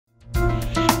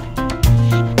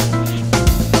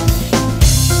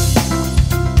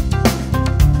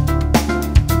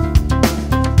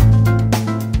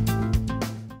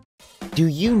Do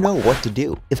you know what to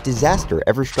do if disaster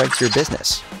ever strikes your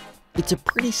business? It's a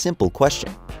pretty simple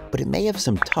question, but it may have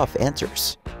some tough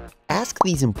answers. Ask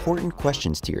these important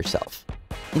questions to yourself.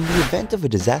 In the event of a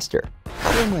disaster,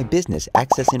 how will my business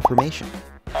access information?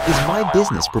 Is my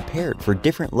business prepared for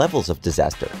different levels of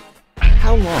disaster?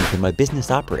 How long can my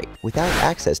business operate without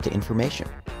access to information?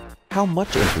 How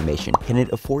much information can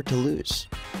it afford to lose?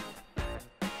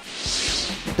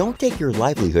 Don't take your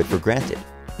livelihood for granted.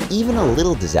 Even a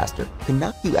little disaster can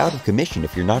knock you out of commission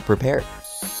if you're not prepared.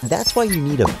 That's why you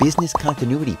need a business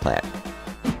continuity plan,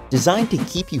 designed to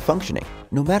keep you functioning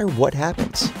no matter what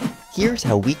happens. Here's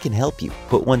how we can help you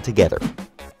put one together.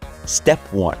 Step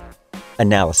 1.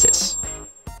 Analysis.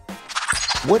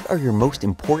 What are your most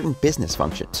important business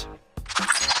functions?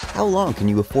 How long can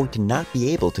you afford to not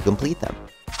be able to complete them?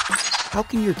 How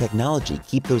can your technology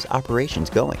keep those operations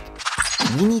going?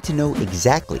 We need to know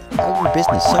exactly how your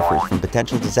business suffers from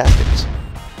potential disasters,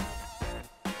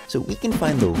 so we can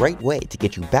find the right way to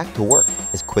get you back to work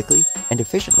as quickly and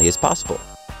efficiently as possible.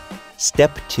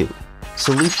 Step 2.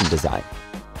 Solution design.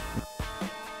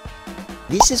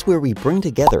 This is where we bring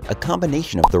together a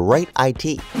combination of the right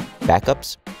IT,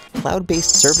 backups,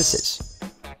 cloud-based services,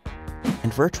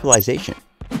 and virtualization,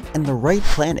 and the right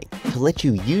planning to let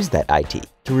you use that IT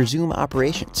to resume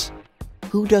operations.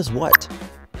 Who does what?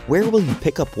 Where will you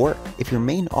pick up work if your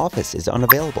main office is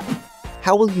unavailable?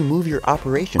 How will you move your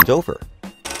operations over?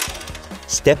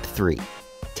 Step 3.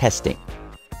 Testing.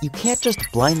 You can't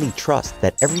just blindly trust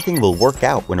that everything will work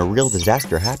out when a real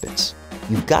disaster happens.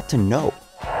 You've got to know.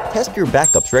 Test your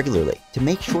backups regularly to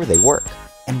make sure they work,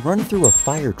 and run through a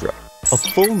fire drill, a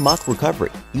full mock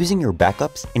recovery using your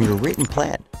backups and your written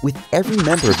plan, with every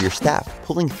member of your staff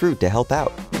pulling through to help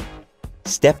out.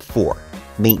 Step 4.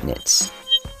 Maintenance.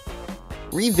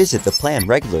 Revisit the plan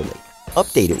regularly,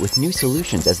 update it with new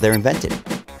solutions as they're invented,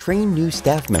 train new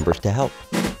staff members to help,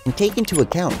 and take into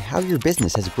account how your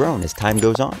business has grown as time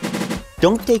goes on.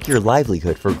 Don't take your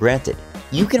livelihood for granted.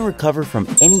 You can recover from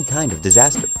any kind of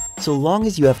disaster, so long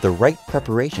as you have the right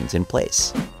preparations in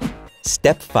place.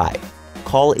 Step 5.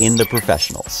 Call in the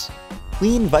professionals.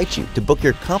 We invite you to book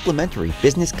your complimentary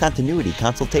business continuity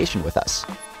consultation with us.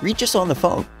 Reach us on the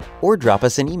phone or drop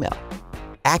us an email.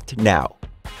 Act now.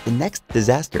 The next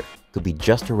disaster could be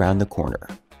just around the corner.